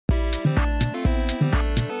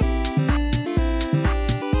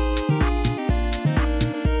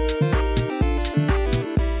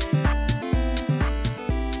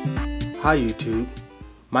Hi YouTube,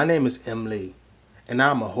 my name is M. Lee, and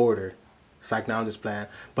I'm a hoarder. Psych, now I'm just playing.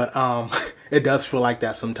 But it does feel like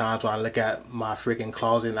that sometimes when I look at my freaking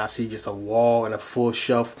closet and I see just a wall and a full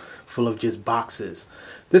shelf full of just boxes.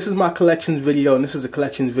 This is my collections video, and this is a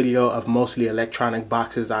collections video of mostly electronic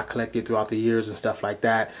boxes I collected throughout the years and stuff like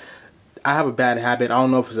that. I have a bad habit. I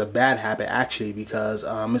don't know if it's a bad habit actually, because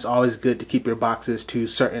it's always good to keep your boxes to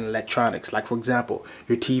certain electronics. Like for example,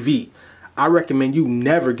 your TV. I recommend you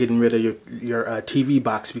never getting rid of your TV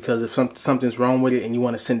box, because if something's wrong with it and you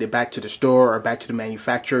want to send it back to the store or back to the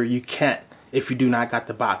manufacturer, you can't if you do not got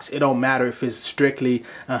the box. It don't matter if it's strictly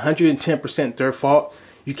 110% their fault.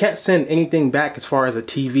 You can't send anything back as far as a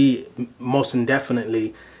TV, most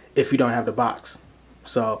indefinitely, if you don't have the box.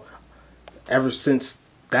 So ever since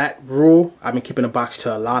that rule, I've been keeping a box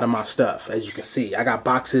to a lot of my stuff. As you can see, I got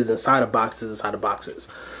boxes inside of boxes inside of boxes.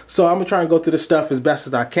 So I'm gonna try and go through this stuff as best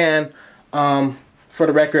as I can. For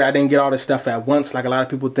the record, I didn't get all this stuff at once like a lot of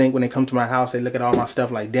people think. When they come to my house, they look at all my stuff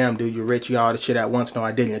like, damn dude, you're rich, you got all this shit at once. No,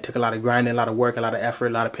 I didn't. It took a lot of grinding, a lot of work, a lot of effort,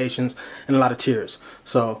 a lot of patience, and a lot of tears.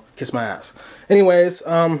 So kiss my ass. Anyways,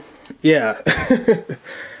 yeah.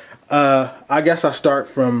 I guess I start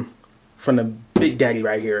from the big daddy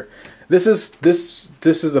right here. This is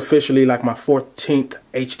officially like my 14th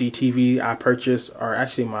HD TV I purchased, or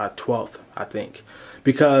actually my 12th, I think,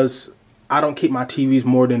 because I don't keep my TVs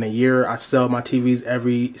more than a year. I sell my TVs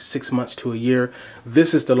every 6 months to a year.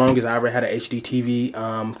 This is the longest I ever had an HD TV,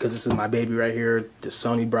 because this is my baby right here, the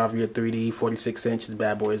Sony Bravia 3D 46 inch. This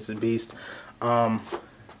bad boy is a beast. But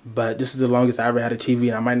this is the longest I ever had a TV,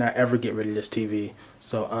 and I might not ever get rid of this TV.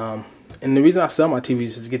 So, and the reason I sell my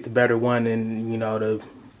TVs is to get the better one, and you know,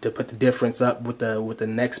 to put the difference up with the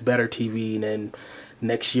next better TV, and then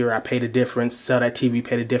next year I pay the difference, sell that TV,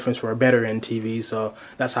 pay the difference for a better end TV. So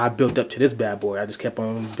that's how I built up to this bad boy. I just kept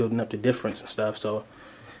on building up the difference and stuff. So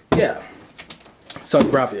yeah, so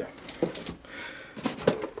Bravia.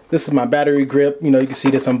 This is my battery grip. You know, you can see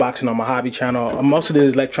this unboxing on my hobby channel. Most of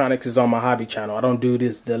this electronics is on my hobby channel. I don't do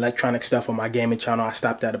the electronic stuff on my gaming channel. I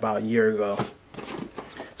stopped that about a year ago.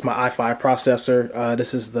 It's my i5 processor.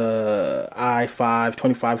 This is the i5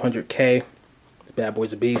 2500K. This bad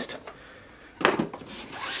boy's a beast.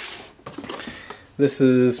 This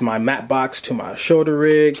is my mat box to my shoulder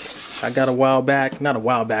rig I got a while back. Not a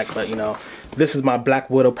while back, but you know. This is my Black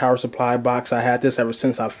Widow power supply box. I had this ever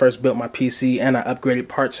since I first built my PC, and I upgraded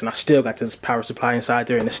parts, and I still got this power supply inside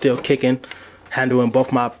there, and it's still kicking, handling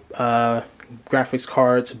both my graphics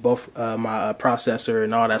cards, both my processor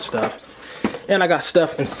and all that stuff. And I got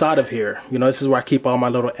stuff inside of here. You know, this is where I keep all my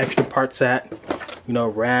little extra parts at. You know,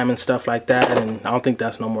 RAM and stuff like that, and I don't think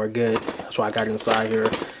that's no more good. That's why I got it inside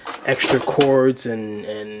here. Extra cords and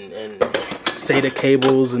SATA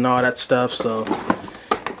cables and all that stuff. So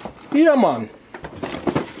yeah, man.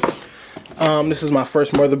 This is my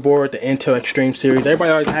first motherboard, the Intel Extreme series.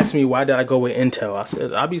 Everybody always asks me why did I go with Intel. I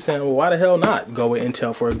said, I'll be saying, well, why the hell not go with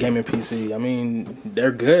Intel for a gaming PC? I mean,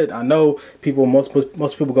 they're good. I know people, most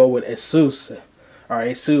people go with Asus or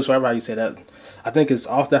Asus, whatever you say that. I think that's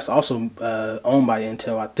also owned by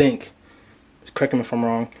Intel, I think. Correct me if I'm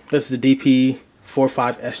wrong. This is the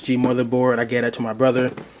DP45SG motherboard. I gave that to my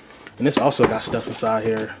brother. And this also got stuff inside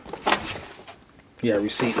here. Yeah,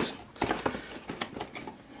 receipts.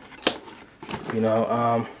 You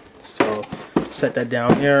know, so set that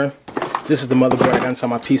down here. This is the motherboard I got inside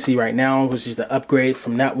my PC right now, which is the upgrade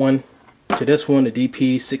from that one to this one, the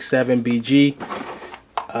DP67BG.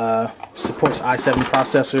 Supports i7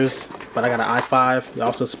 processors, but I got an i5. It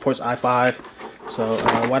also supports i5. So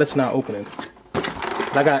why it's not opening?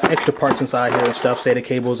 But I got extra parts inside here and stuff, SATA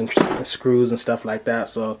cables and screws and stuff like that.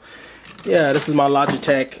 So yeah, this is my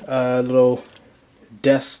Logitech little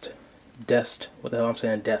desk. What the hell I'm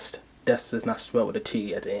saying? Desk is not spelled with a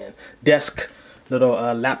T at the end. Desk, little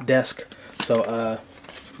lap desk. So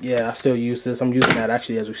yeah, I still use this. I'm using that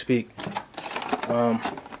actually as we speak. My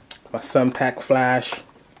Sunpack flash.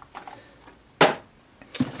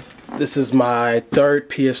 This is my third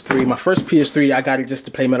PS3. My first PS3, I got it just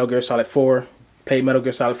to play Metal Gear Solid 4. Played Metal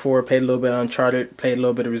Gear Solid 4, played a little bit of Uncharted, played a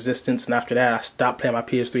little bit of Resistance, and after that I stopped playing my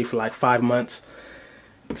PS3 for like 5 months.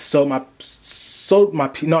 I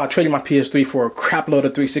traded my PS3 for a crap load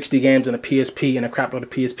of 360 games and a PSP and a crap load of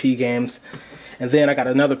PSP games. And then I got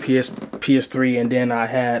another PS3, and then I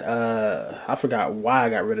had I forgot why I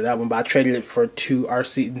got rid of that one, but I traded it for two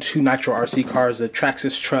Nitro RC cars, a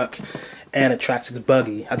Traxxas truck and a Traxxas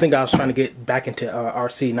buggy. I think I was trying to get back into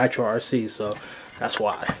Nitro RC, so that's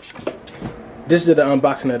why. This is the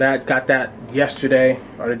unboxing of that. Got that yesterday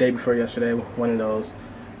or the day before yesterday. One of those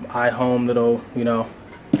iHome little, you know,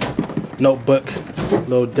 notebook,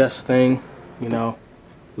 little desk thing, you know,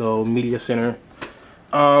 little media center.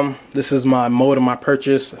 This is my modem I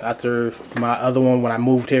purchased after my other one when I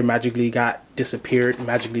moved here magically disappeared.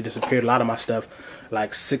 A lot of my stuff,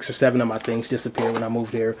 like 6 or 7 of my things disappeared when I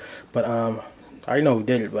moved here. But I already know who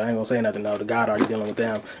did it, but I ain't gonna say nothing though. The God already dealing with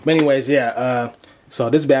them. But anyways, yeah, so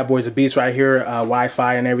this bad boy is a beast right here.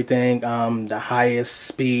 Wi-Fi and everything, the highest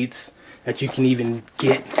speeds that you can even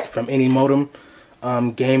get from any modem.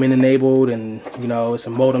 Gaming enabled, and you know, it's a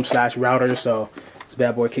modem slash router, so this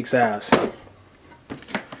bad boy kicks ass.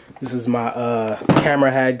 This is my camera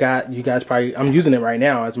I had got. You guys probably, I'm using it right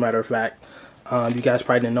now as a matter of fact. You guys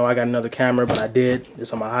probably didn't know I got another camera, but I did.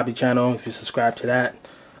 It's on my hobby channel if you subscribe to that.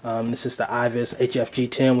 This is the IVIS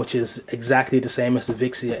HFG10, which is exactly the same as the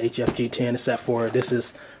Vixia HFG10, except for this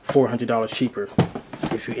is $400 cheaper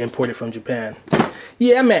if you import it from Japan.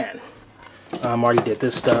 Yeah, man. Already did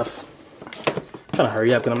this stuff. I'm trying to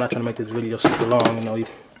hurry up because I'm not trying to make this video super long. You know,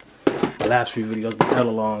 the last few videos been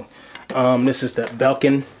hella long. This is the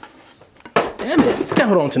Belkin. Damn it, can't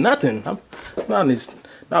hold on to nothing. I'm not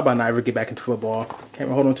about to ever get back into football.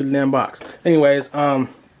 Can't hold on to the damn box. Anyways,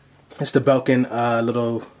 it's the Belkin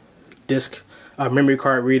little disc memory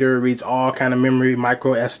card reader. Reads all kind of memory,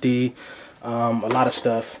 micro SD, a lot of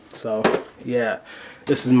stuff. So yeah,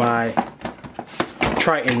 this is my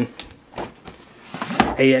Triton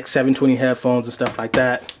AX720 headphones and stuff like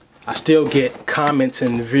that. I still get comments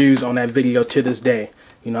and views on that video to this day.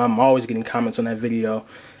 You know, I'm always getting comments on that video,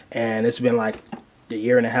 and it's been like a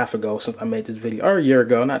year and a half ago since I made this video, or a year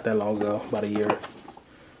ago, not that long ago, about a year.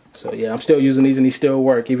 So yeah, I'm still using these and these still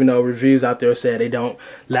work, even though reviews out there say they don't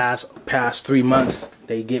last past 3 months.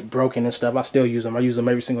 They get broken and stuff. I still use them. I use them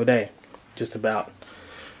every single day, just about.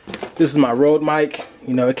 This is my Rode mic.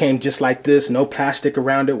 You know, it came just like this, no plastic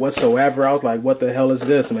around it whatsoever. I was like, what the hell is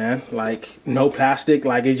this, man? Like, no plastic,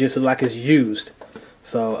 like it just like it's used.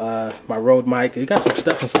 So my Rode mic, it got some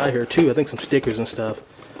stuff inside here too. I think some stickers and stuff.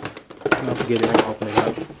 Don't forget it, I'm opening it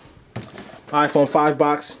up. iPhone 5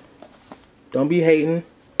 box. Don't be hating.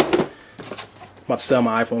 I'm about to sell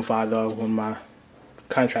my iPhone 5 though when my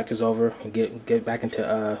contract is over and get back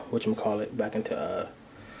into whatchamacallit, back into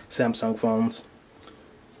Samsung phones.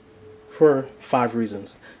 For 5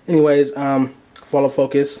 reasons. Anyways, follow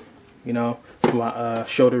focus, you know, for my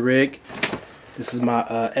shoulder rig. This is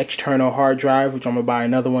my external hard drive, which I'm gonna buy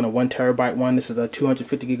another one, a 1 terabyte one. This is a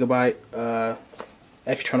 250 gigabyte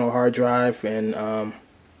external hard drive, and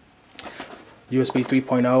USB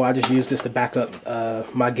 3.0. I just use this to back up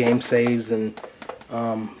my game saves and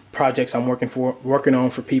projects I'm working on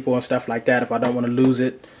for people and stuff like that. If I don't want to lose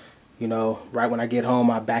it, you know, right when I get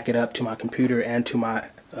home, I back it up to my computer and to my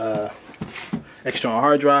external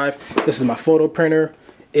hard drive. This is my photo printer.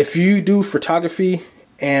 If you do photography,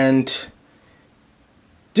 and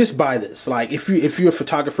just buy this. Like if you're a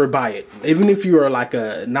photographer, buy it. Even if you are like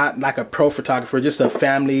not like a pro photographer, just a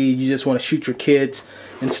family, you just want to shoot your kids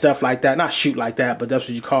and stuff like that. Not shoot like that, but that's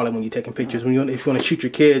what you call it when you're taking pictures. If you want to shoot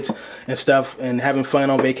your kids and stuff and having fun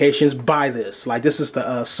on vacations, buy this. Like this is the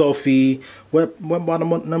Sofie. What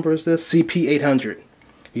model number is this? CP800.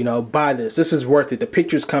 You know, buy this. This is worth it. The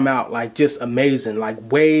pictures come out like just amazing,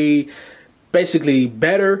 like way basically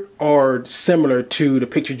better or similar to the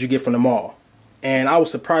pictures you get from the mall. And I was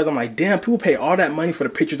surprised. I'm like, damn, people pay all that money for the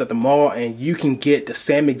pictures at the mall and you can get the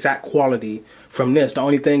same exact quality from this. The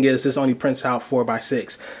only thing is this only prints out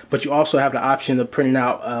 4x6, but you also have the option of printing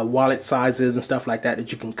out wallet sizes and stuff like that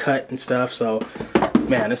that you can cut and stuff. So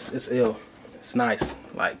man, it's ill. It's nice.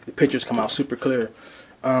 Like the pictures come out super clear.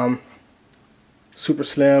 Super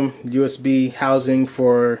slim USB housing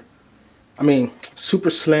for, I mean, super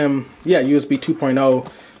slim, yeah, USB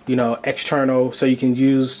 2.0, you know, external, so you can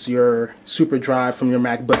use your super drive from your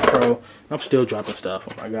MacBook Pro. I'm still dropping stuff,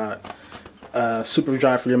 oh my god. Super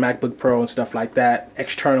drive for your MacBook Pro and stuff like that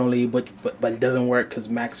externally, but it doesn't work because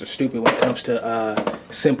Macs are stupid when it comes to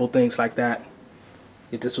simple things like that.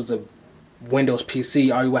 If this was a Windows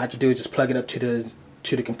PC, all you would have to do is just plug it up to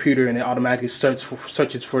the computer and it automatically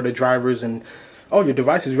searches for the drivers and oh, your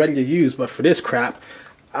device is ready to use. But for this crap,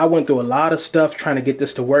 I went through a lot of stuff trying to get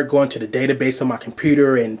this to work, going to the database on my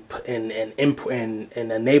computer and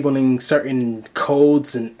enabling certain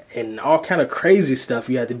codes and all kind of crazy stuff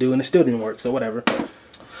you had to do, and it still didn't work, so whatever.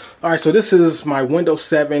 Alright, so this is my Windows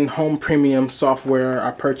 7 Home Premium software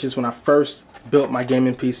I purchased when I first built my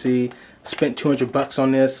gaming PC. Spent $200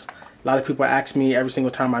 on this. A lot of people ask me every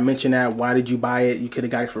single time I mention that, why did you buy it? You could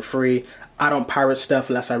have got it for free. I don't pirate stuff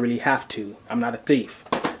unless I really have to. I'm not a thief.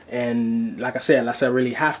 And like I said, unless I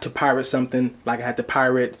really have to pirate something, like I had to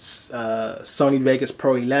pirate Sony Vegas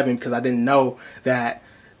Pro 11 because I didn't know that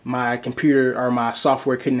my computer or my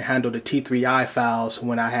software couldn't handle the T3i files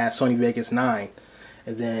when I had Sony Vegas 9.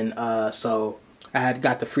 And then so I had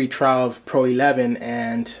got the free trial of Pro 11,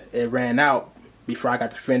 and it ran out before I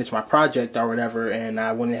got to finish my project or whatever, and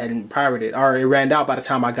I went ahead and pirated, or it ran out by the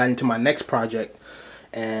time I got into my next project.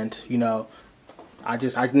 And you know, I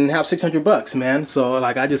didn't have 600 bucks, man, so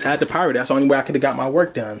like I just had to pirate it. That's the only way I could have got my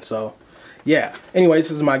work done. So yeah, anyways,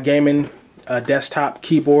 this is my gaming desktop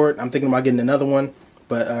keyboard. I'm thinking about getting another one,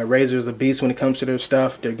 but Razer's a beast when it comes to their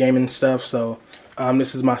stuff, their gaming stuff. So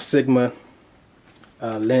this is my Sigma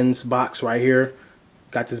lens box right here.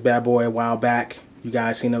 Got this bad boy a while back. You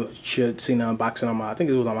guys should see the unboxing on I think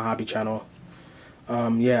it was on my hobby channel.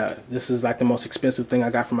 Yeah, this is like the most expensive thing I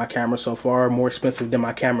got for my camera so far. More expensive than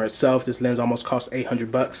my camera itself. This lens almost cost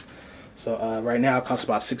 800 bucks. So right now it costs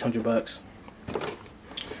about 600 bucks.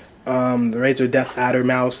 The Razer Death Adder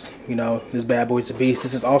mouse, you know, this bad boy's a beast.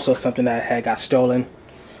 This is also something that had got stolen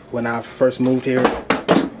when I first moved here.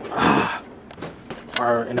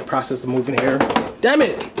 Or in the process of moving here. Damn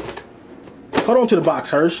it! Hold on to the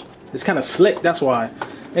box, Hirsch. It's kind of slick, that's why.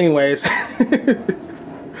 Anyways,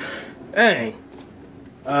 dang.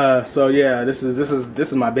 So yeah, this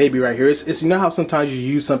is my baby right here. It's you know how sometimes you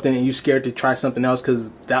use something and you're scared to try something else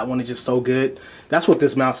because that one is just so good. That's what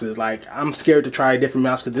this mouse is like. I'm scared to try a different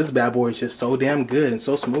mouse because this bad boy is just so damn good and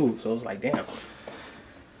so smooth. So it's like, damn.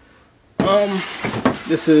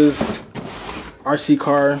 This is RC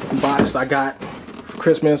car box I got for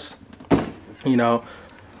Christmas. You know,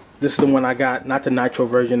 this is the one I got, not the nitro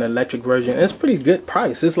version, the electric version. It's a pretty good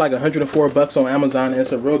price. It's like 104 bucks on Amazon, and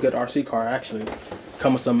it's a real good RC car actually.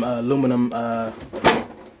 Come with some aluminum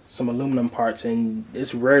parts, and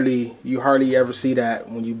it's rarely, you hardly ever see that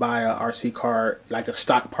when you buy a RC car, like the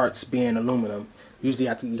stock parts being aluminum. Usually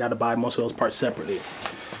you got to buy most of those parts separately.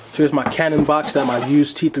 So here's my Canon box that my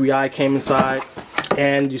used T3i came inside,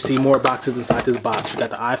 and you see more boxes inside this box. You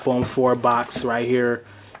got the iPhone 4 box right here.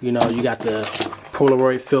 You know, you got the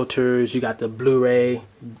Polaroid filters, you got the Blu-ray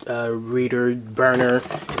reader burner,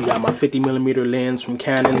 you got my 50mm lens from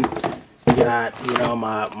Canon, you got, you know,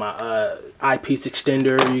 my eyepiece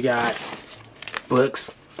extender, you got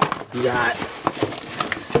books, you got,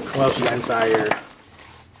 what else you got inside here?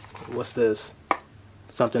 What's this?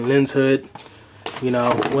 Something lens hood, you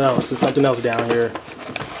know, what else? There's something else down here.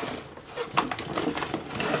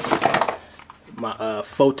 My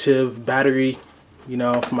Fotiv battery, you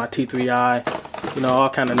know, for my T3i, you know, all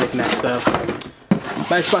kind of knick-knack stuff.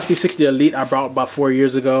 My Xbox 360 Elite I bought about 4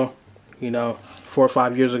 years ago, you know, 4 or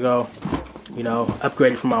 5 years ago, you know,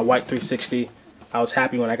 upgraded from my white 360. I was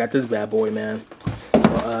happy when I got this bad boy, man.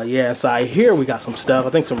 So, yeah, inside here we got some stuff, I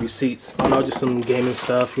think some receipts, I don't know, just some gaming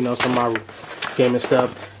stuff, you know, some of my gaming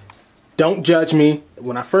stuff. Don't judge me.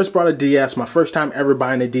 When I first bought a DS, my first time ever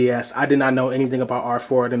buying a DS, I did not know anything about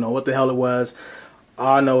R4, I didn't know what the hell it was.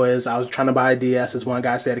 All I know is I was trying to buy a DS. This one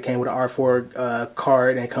guy said it came with an R4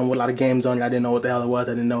 card and it come with a lot of games on it. I didn't know what the hell it was.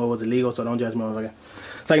 I didn't know it was illegal, so don't judge me.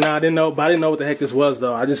 It's like, nah, I didn't know, but I didn't know what the heck this was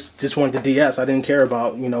though. I just wanted the DS. I didn't care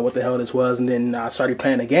about, you know, what the hell this was. And then I started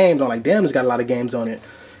playing the games. I'm like, damn, it's got a lot of games on it.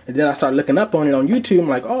 And then I started looking up on it on YouTube. I'm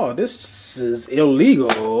like, oh, this is illegal.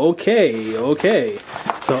 Okay.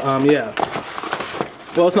 So yeah.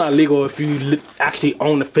 Well, it's not illegal if you actually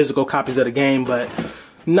own the physical copies of the game, but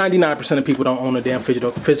 99% of people don't own the damn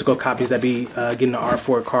physical copies that be getting the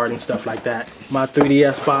R4 card and stuff like that. My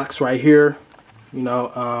 3DS box right here, you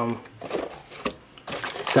know,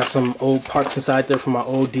 got some old parts inside there from my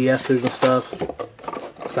old DS's and stuff.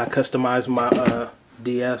 I customized my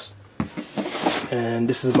DS. And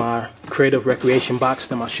this is my creative recreation box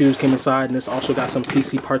that my shoes came inside, and this also got some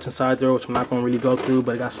PC parts inside there, which I'm not going to really go through,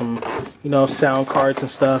 but it got some, you know, sound cards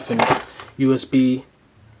and stuff, and USB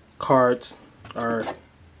cards, or,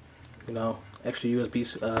 you know, extra USB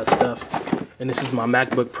stuff. And this is my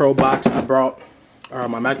MacBook Pro box I brought, or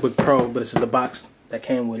my MacBook Pro, but this is the box that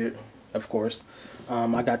came with it, of course.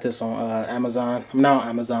 I got this on Amazon. I'm not on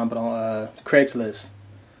Amazon, but on Craigslist,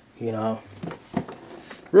 you know.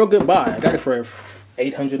 Real good buy. I got it for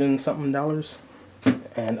 $800 and something.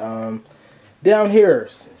 And down here,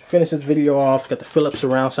 finish this video off. Got the Philips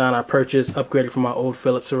surround sound I purchased, upgraded from my old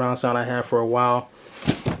Philips surround sound I had for a while.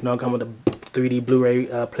 You know, I come with a 3D Blu-ray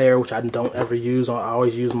player, which I don't ever use. I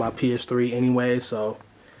always use my PS3 anyway, so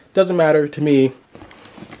doesn't matter to me.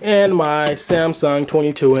 And my Samsung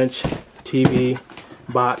 22-inch TV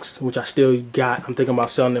box, which I still got. I'm thinking about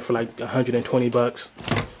selling it for like 120 bucks.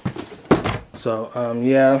 So,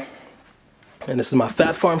 yeah, and this is my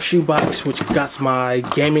Fat Farm shoe box, which got my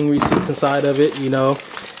gaming receipts inside of it, you know.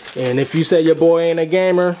 And if you say your boy ain't a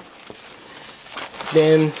gamer,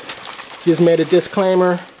 then just made a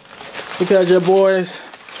disclaimer, because your boy's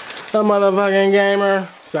a motherfucking gamer.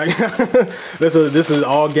 So this is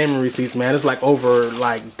all gaming receipts, man. It's like over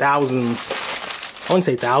like thousands. I wouldn't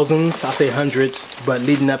say thousands, I say hundreds, but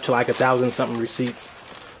leading up to like 1,000 something receipts.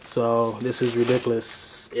 So this is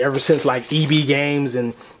ridiculous. Ever since like EB games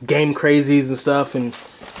and Game Crazies and stuff, and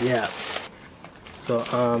yeah.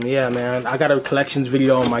 So yeah, man, I got a collections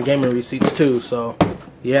video on my gaming receipts too. So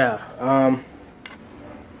yeah,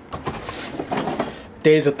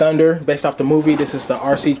 Days of Thunder, based off the movie. This is the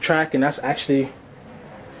RC track, and that's actually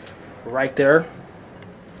right there.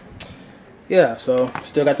 Yeah, so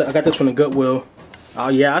still got I got this from the Goodwill. Oh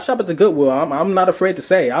yeah, I shop at the Goodwill. I'm not afraid to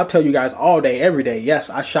say. I'll tell you guys all day, every day. Yes,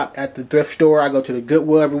 I shop at the thrift store. I go to the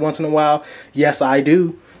Goodwill every once in a while. Yes, I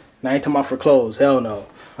do. Now I ain't talking about for clothes. Hell no.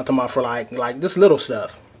 I'm talking about for like this little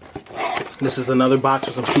stuff. This is another box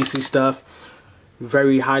with some PC stuff.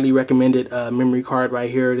 Very highly recommended memory card right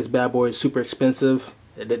here. This bad boy is super expensive.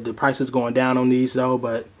 The price is going down on these though,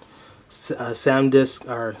 but SanDisk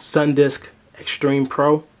or SanDisk Extreme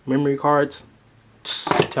Pro memory cards,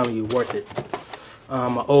 I'm telling you, worth it.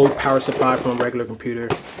 An old power supply from a regular computer.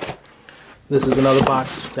 This is another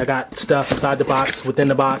box that got stuff inside the box, within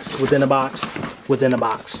the box, within the box, within the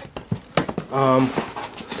box.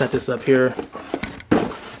 Set this up here.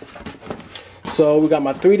 So we got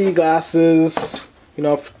my 3D glasses, you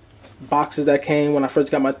know, boxes that came when I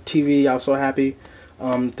first got my TV. I was so happy.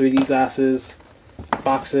 3D glasses,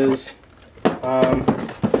 boxes,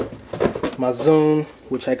 my Zune,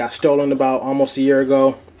 which I got stolen about almost a year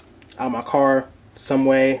ago, out of my car, some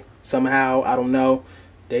way, somehow, I don't know.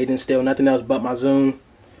 They didn't steal nothing else but my Zune.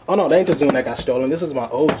 Oh no, they ain't the Zune that got stolen. This is my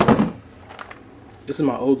old Zune. This is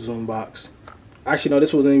my old Zune box. Actually, no,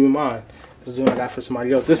 this wasn't even mine. This is Zune I got for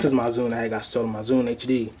somebody else. This is my Zune that got stolen, my Zune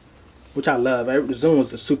HD, which I love. The Zune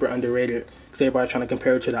was super underrated because everybody trying to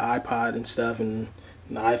compare it to the iPod and stuff and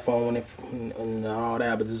the iPhone and all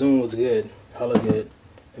that. But the Zune was good, hella good,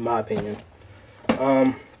 in my opinion.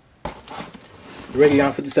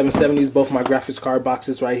 Radeon 5770s, both my graphics card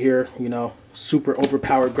boxes right here. You know, super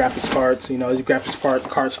overpowered graphics cards. You know, these graphics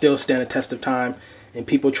cards still stand the test of time, and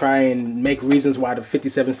people try and make reasons why the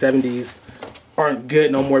 5770s aren't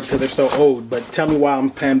good no more because they're so old. But tell me why I'm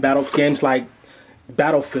playing games like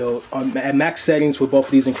Battlefield at max settings with both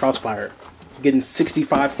of these in Crossfire, getting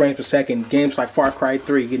 65 frames per second. Games like Far Cry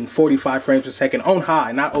 3 getting 45 frames per second on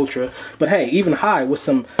high, not ultra, but hey, even high with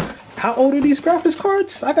some. How old are these graphics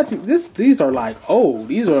cards? I got these are like old.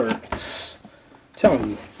 These are,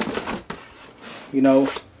 telling you, you know.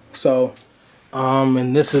 So,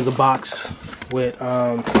 and this is the box with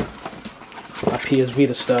my PS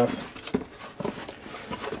Vita stuff.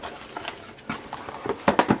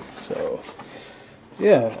 So,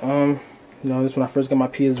 yeah, you know, this is when I first got my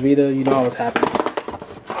PS Vita. You know, I was happy.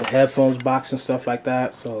 The headphones box and stuff like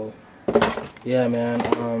that. So, yeah,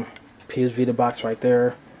 man, PS Vita box right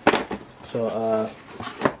there. So,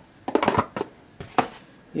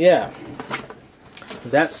 yeah,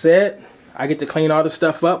 that said, I get to clean all the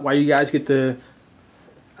stuff up while you guys get to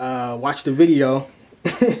watch the video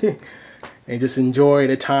and just enjoy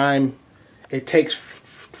the time it takes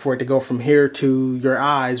for it to go from here to your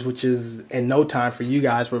eyes, which is in no time for you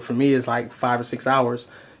guys, but for me it's like 5 or 6 hours.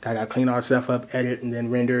 I gotta clean all the stuff up, edit, and then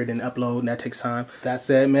render it and upload, and that takes time. That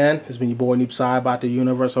said, man, it's been your boy Noob Saii about the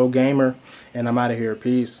Universal Gamer, and I'm out of here.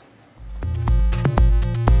 Peace.